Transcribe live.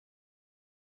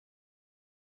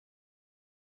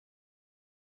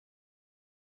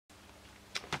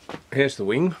here's the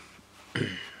wing,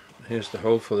 here's the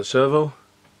hole for the servo,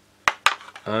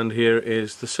 and here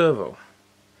is the servo.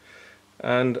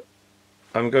 And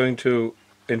I'm going to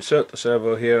insert the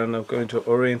servo here, and I'm going to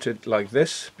orient it like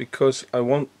this because I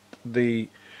want the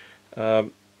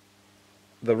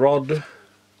rod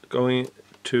going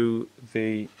to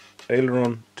the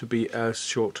aileron to be as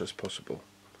short as possible.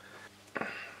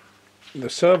 The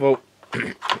servo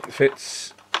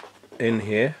fits in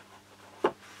here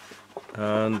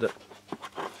and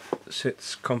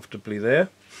sits comfortably there,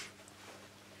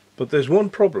 but there's one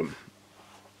problem.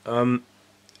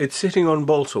 It's sitting on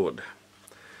balsa wood.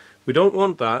 We don't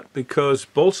want that because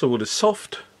balsa wood is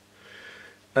soft,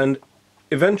 and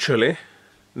eventually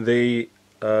the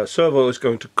servo is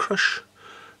going to crush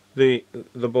the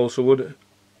balsa wood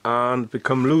and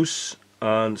become loose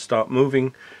and start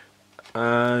moving,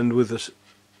 and with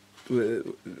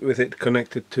it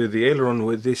connected to the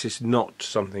aileron, this is not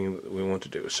something that we want to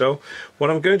do. So what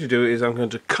I'm going to do is I'm going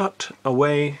to cut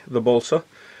away the balsa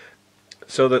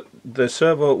so that the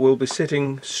servo will be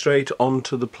sitting straight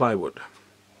onto the plywood.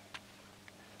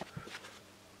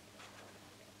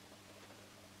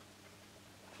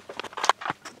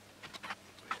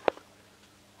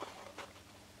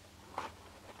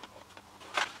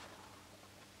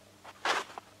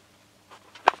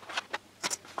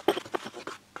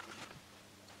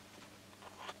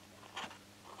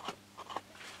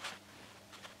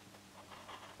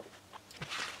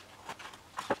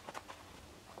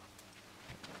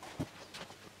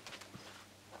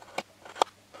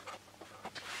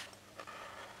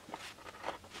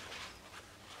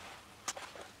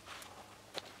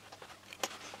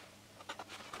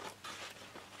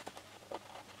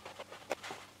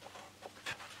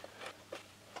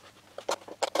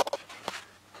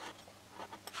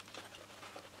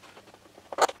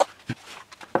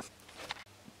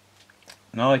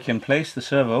 Now I can place the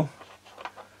servo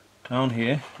down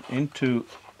here into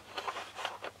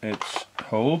its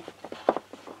hole,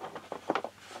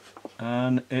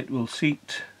 and it will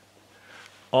seat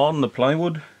on the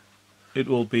plywood. It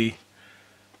will be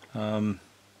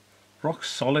rock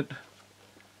solid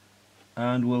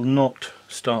and will not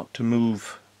start to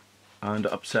move and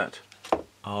upset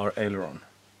our aileron.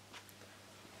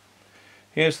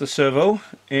 Here's the servo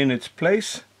in its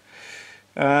place,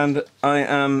 and I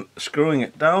am screwing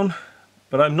it down,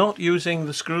 but I'm not using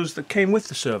the screws that came with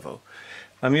the servo.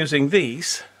 I'm using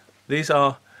these. These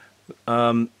are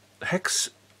hex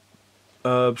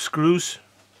screws.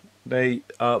 They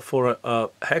are for a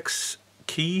hex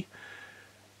key,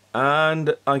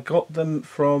 and I got them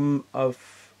from a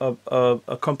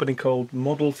company called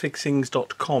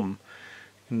modelfixings.com.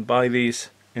 You can buy these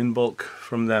in bulk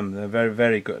from them. They're very,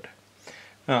 very good.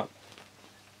 Now,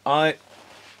 I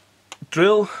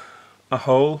drill a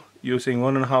hole using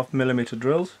 1.5mm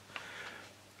drills,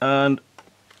 and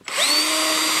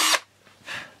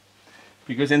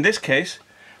because in this case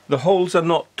the holes are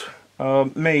not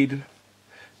made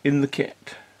in the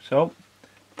kit, so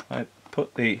I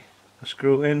put the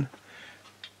screw in,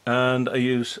 and I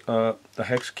use a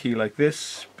hex key like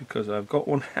this because I've got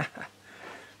one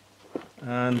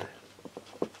and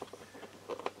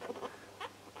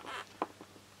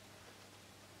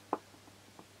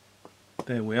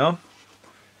there we are.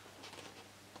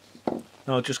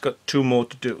 Now I've just got two more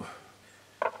to do.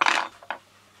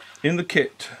 In the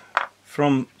kit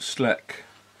from Slack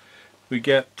we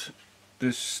get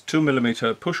this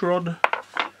 2mm push rod,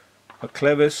 a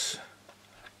clevis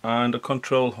and a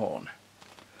control horn.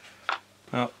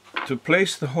 Now to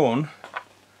place the horn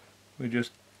we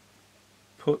just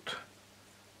put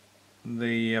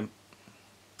the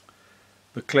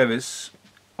clevis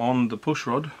on the push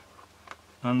rod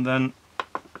and then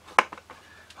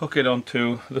hook it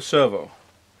onto the servo.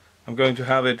 I'm going to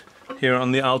have it here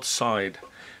on the outside.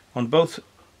 On both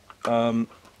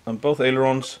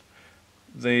ailerons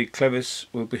the clevis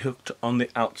will be hooked on the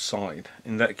outside.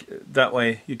 In that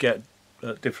way you get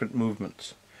different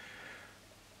movements.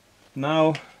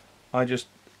 Now I just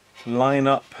line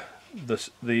up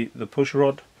the push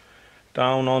rod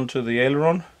down onto the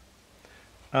aileron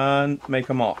and make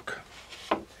a mark.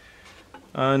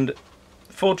 And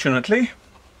fortunately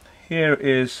here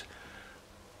is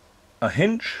a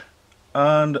hinge,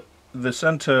 and the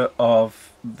center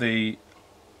of the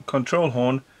control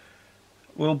horn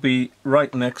will be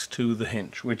right next to the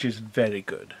hinge, which is very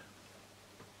good.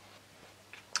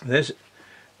 There's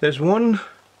one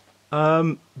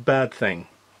bad thing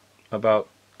about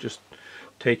just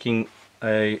taking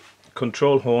a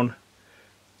control horn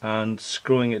and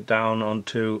screwing it down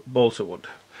onto balsa wood,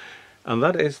 and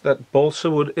that is that balsa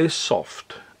wood is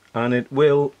soft and it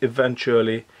will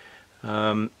eventually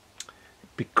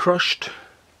be crushed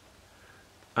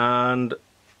and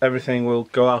everything will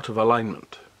go out of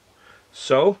alignment.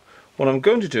 So what I'm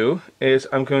going to do is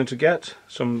I'm going to get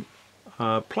some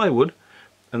plywood,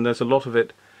 and there's a lot of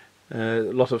it, a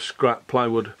lot of scrap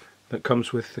plywood that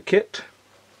comes with the kit.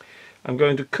 I'm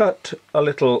going to cut a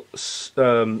little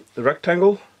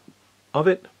rectangle of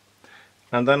it,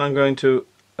 and then I'm going to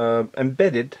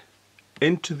embed it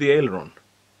into the aileron.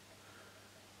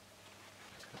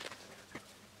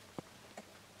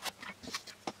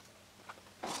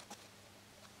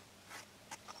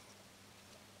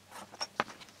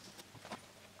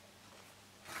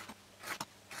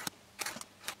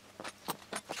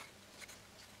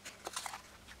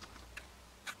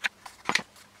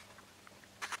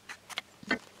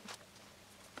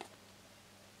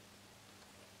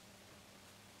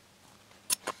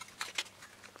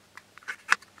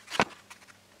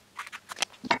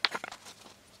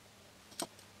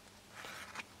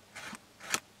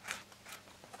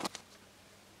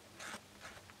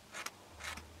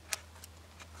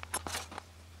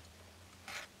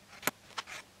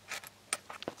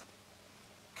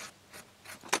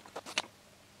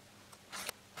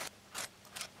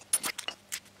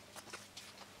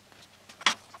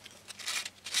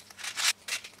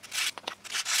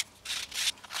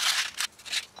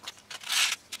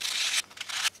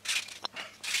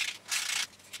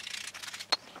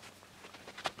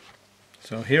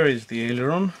 So here is the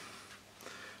aileron,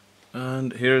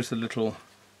 and here is the little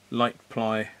light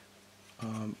ply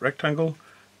rectangle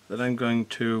that I'm going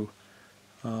to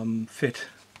fit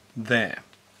there.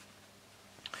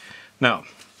 Now,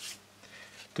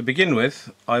 to begin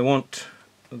with, I want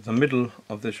the middle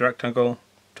of this rectangle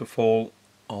to fall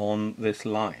on this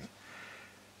line.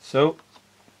 So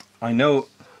I know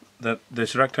that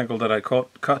this rectangle that I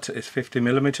cut is 50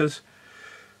 millimeters,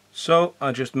 so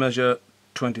I just measure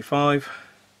 25,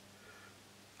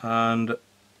 and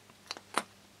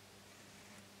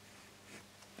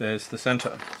there's the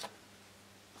center.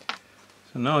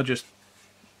 So now I just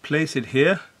place it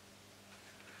here,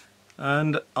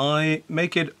 and I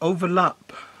make it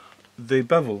overlap the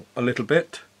bevel a little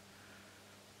bit,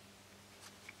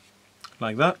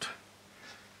 like that,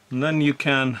 and then you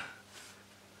can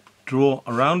draw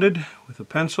around it with a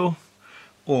pencil,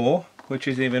 or, which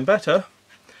is even better,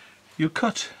 you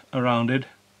cut around it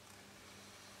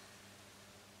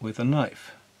with a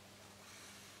knife,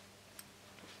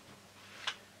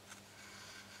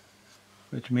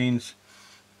 which means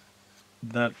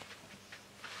that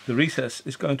the recess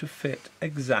is going to fit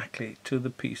exactly to the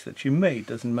piece that you made.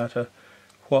 Doesn't matter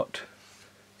what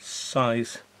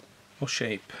size or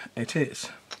shape it is.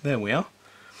 There we are.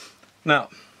 Now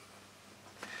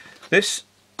this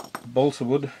balsa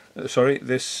wood,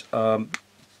 this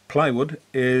plywood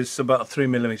is about 3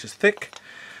 millimeters thick,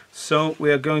 so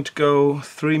we are going to go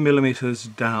 3 millimeters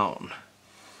down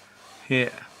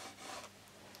here.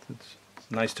 It's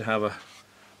nice to have a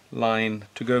line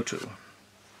to go to.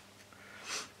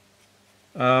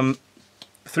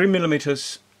 3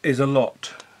 millimeters is a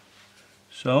lot,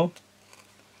 so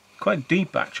quite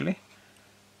deep actually,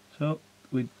 so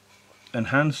we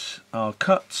enhance our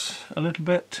cuts a little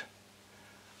bit.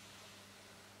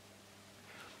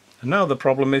 And now the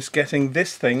problem is getting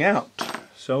this thing out.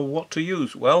 So what to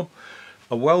use? Well,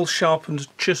 a well sharpened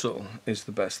chisel is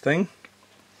the best thing,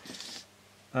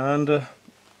 and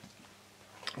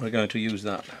we're going to use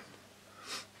that.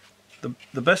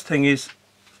 The best thing is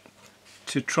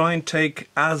to try and take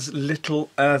as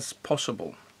little as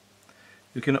possible.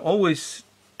 You can always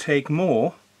take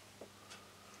more,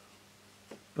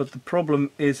 but the problem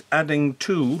is adding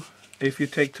to if you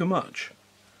take too much.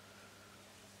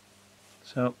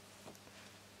 So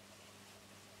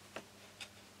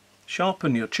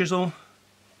sharpen your chisel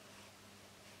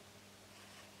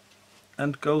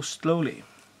and go slowly.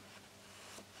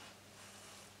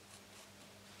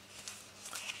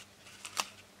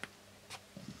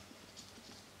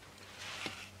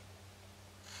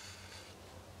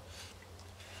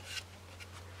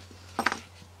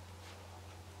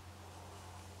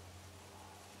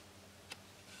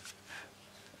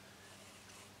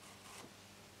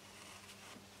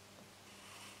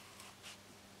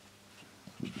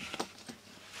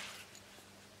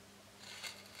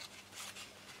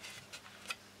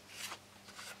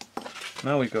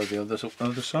 Now we go the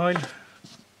other side,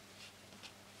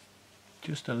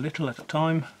 just a little at a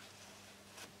time.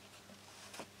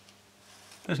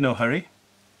 There's no hurry.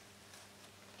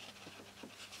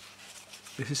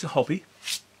 This is a hobby,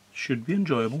 should be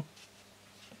enjoyable.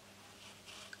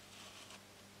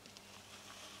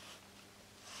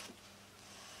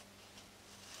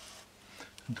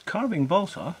 And carving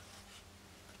balsa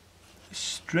is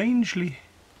strangely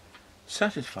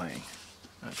satisfying,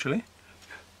 actually.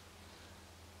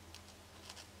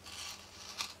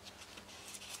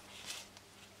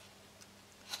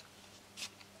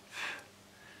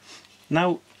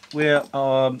 Now we've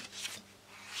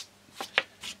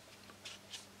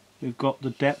got the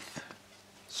depth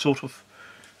sort of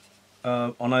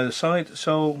on either side,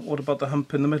 so what about the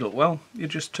hump in the middle? Well, you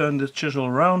just turn the chisel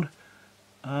around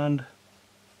and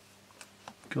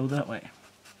go that way.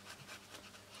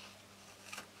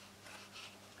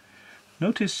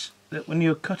 Notice that when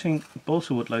you're cutting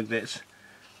balsa wood like this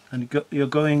and you're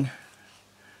going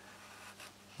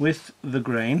with the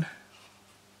grain,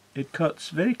 it cuts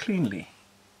very cleanly.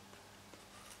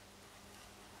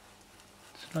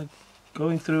 It's like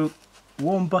going through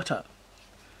warm butter.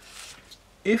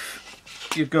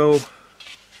 If you go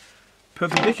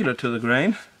perpendicular to the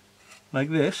grain, like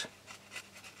this,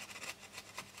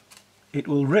 it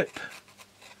will rip.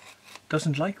 It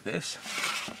doesn't like this.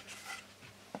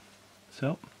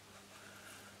 So,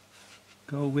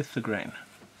 go with the grain.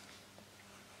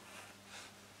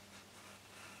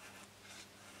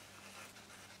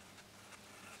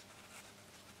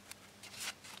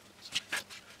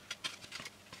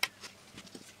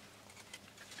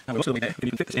 And we'll still be there, we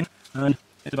can fit this in, and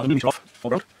it's about a millimetre off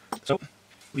all round, so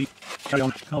we carry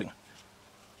on carving.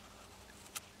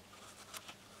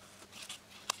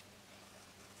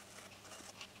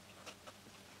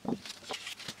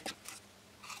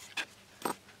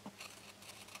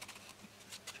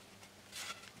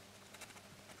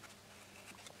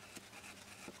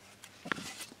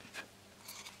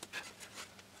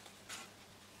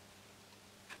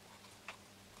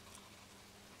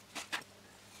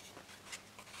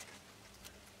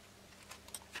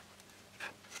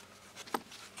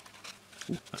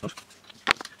 Ooh, that's close.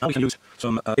 Now we can use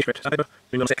some A-strip sandpaper,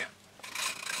 leave them stick.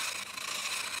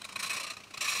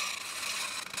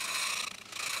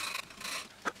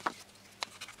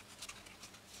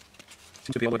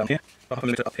 Seems to be all the way down here, about half a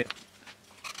millimetre up here.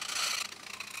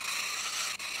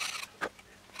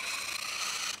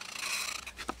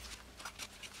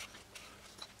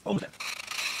 Almost there.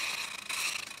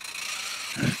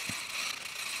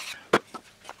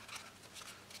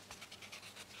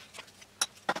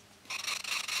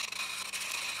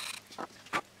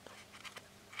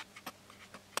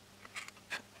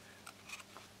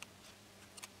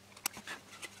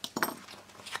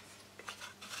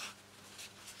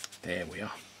 There we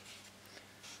are.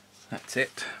 That's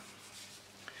it.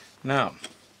 Now,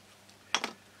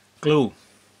 glue.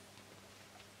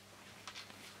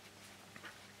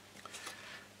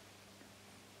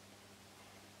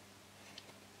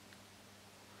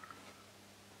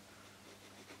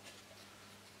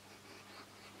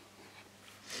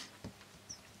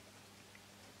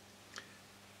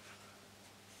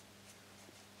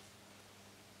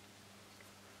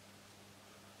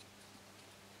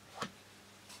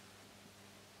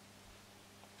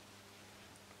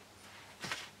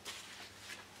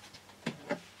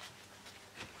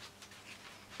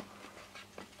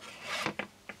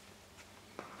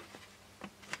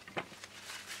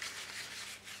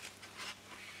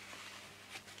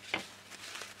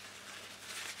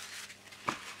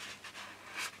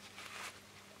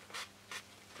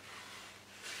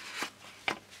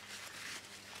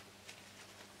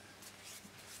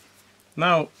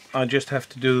 Now I just have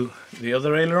to do the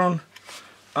other aileron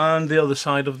and the other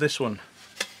side of this one.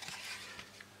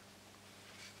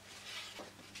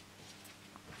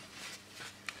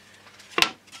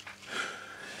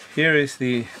 Here is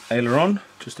the aileron,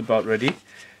 just about ready,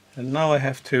 and now I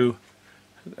have to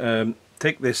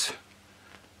take this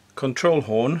control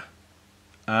horn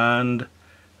and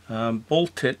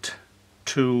bolt it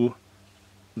to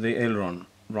the aileron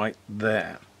right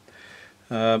there.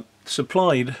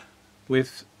 Supplied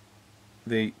with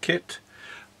the kit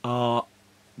are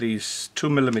these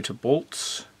 2mm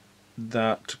bolts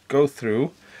that go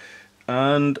through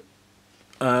and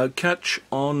catch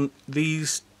on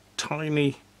these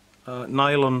tiny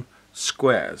nylon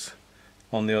squares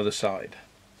on the other side.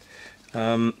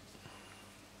 The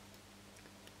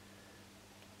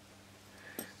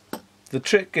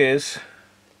trick is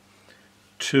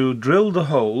to drill the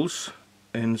holes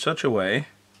in such a way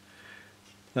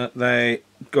that they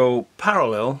go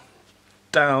parallel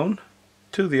down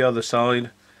to the other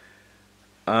side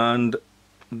and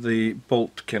the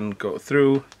bolt can go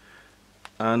through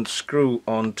and screw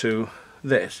onto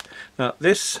this. Now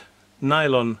this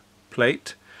nylon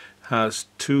plate has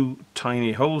two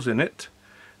tiny holes in it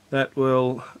that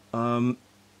will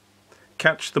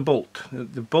catch the bolt.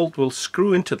 The bolt will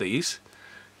screw into these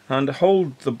and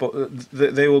hold the bolt.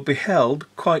 They will be held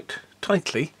quite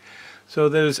tightly, so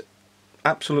there's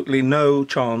absolutely no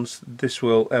chance this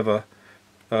will ever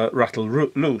rattle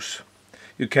loose.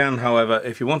 You can, however,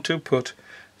 if you want to, put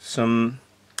some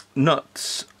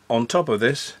nuts on top of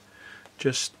this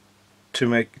just to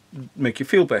make you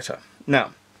feel better.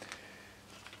 Now,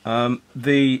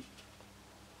 the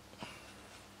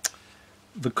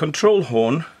control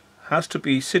horn has to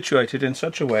be situated in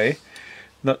such a way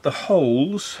that the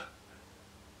holes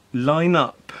line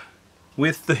up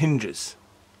with the hinges.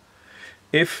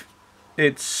 If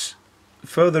it's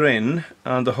further in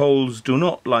and the holes do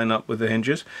not line up with the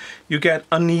hinges, you get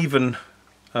uneven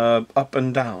up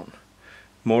and down,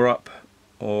 more up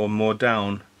or more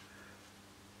down.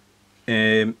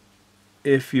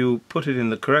 If you put it in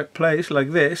the correct place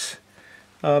like this,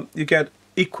 you get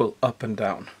equal up and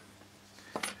down.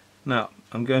 Now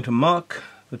I'm going to mark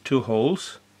the two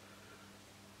holes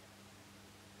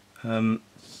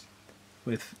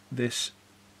with this.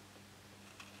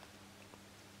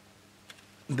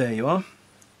 There you are.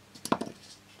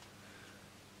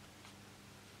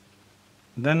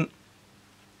 Then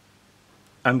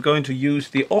I'm going to use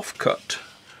the offcut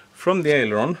from the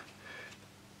aileron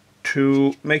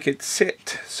to make it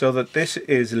sit so that this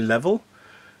is level,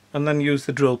 and then use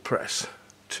the drill press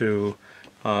to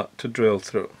drill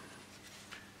through.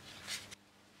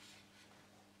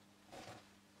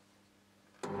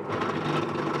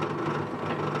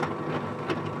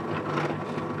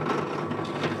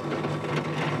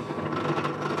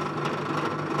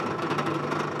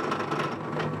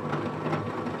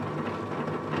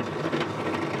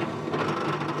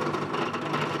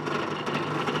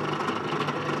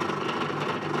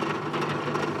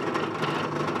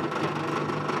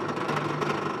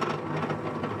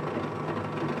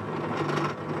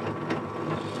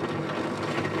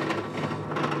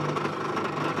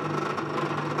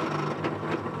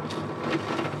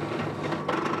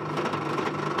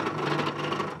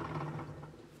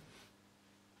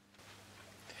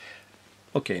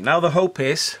 Okay, now the hope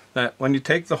is that when you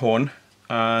take the horn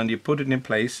and you put it in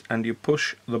place and you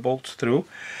push the bolts through,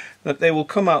 that they will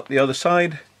come out the other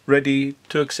side ready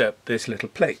to accept this little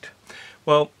plate.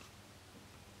 Well,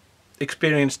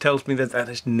 experience tells me that that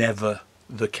is never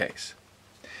the case.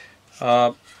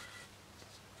 I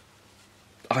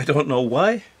don't know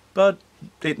why, but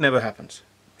it never happens.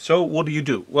 So what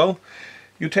do? Well,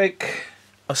 you take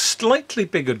a slightly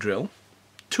bigger drill,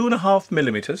 2.5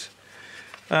 mm,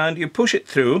 and you push it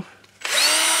through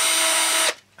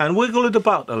and wiggle it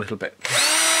about a little bit,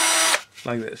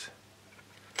 like this.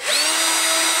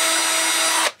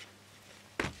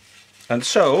 And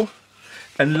so,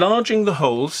 enlarging the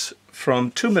holes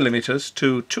from 2 mm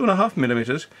to 2.5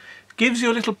 mm gives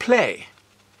you a little play.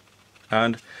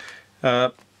 And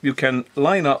you can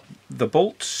line up the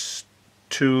bolts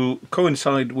to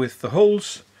coincide with the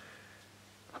holes,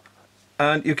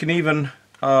 and you can even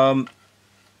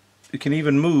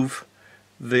move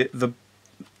the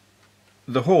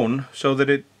horn so that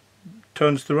it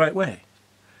turns the right way.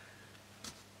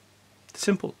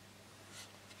 Simple.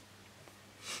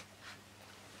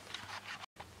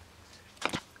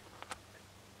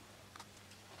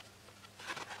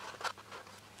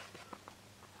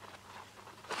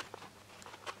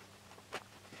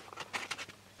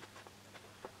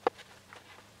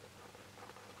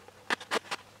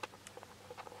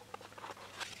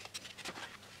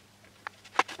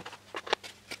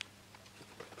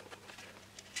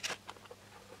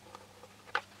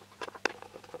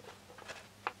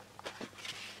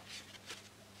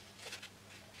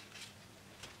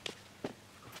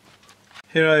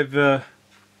 Here I've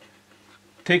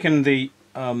taken the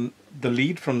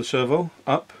lead from the servo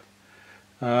up.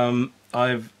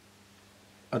 I've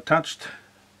attached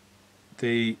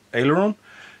the aileron,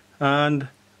 and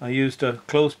I used a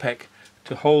clothes peg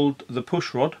to hold the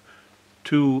push rod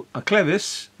to a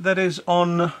clevis that is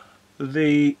on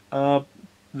the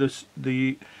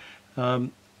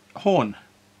horn,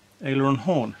 aileron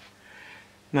horn.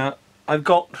 Now I've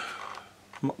got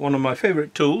one of my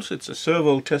favorite tools. It's a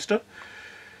servo tester.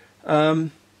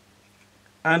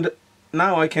 And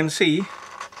now I can see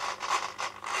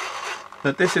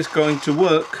that this is going to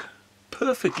work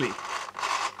perfectly.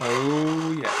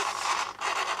 Oh yes.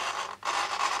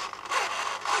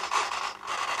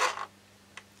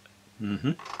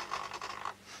 Mm-hmm.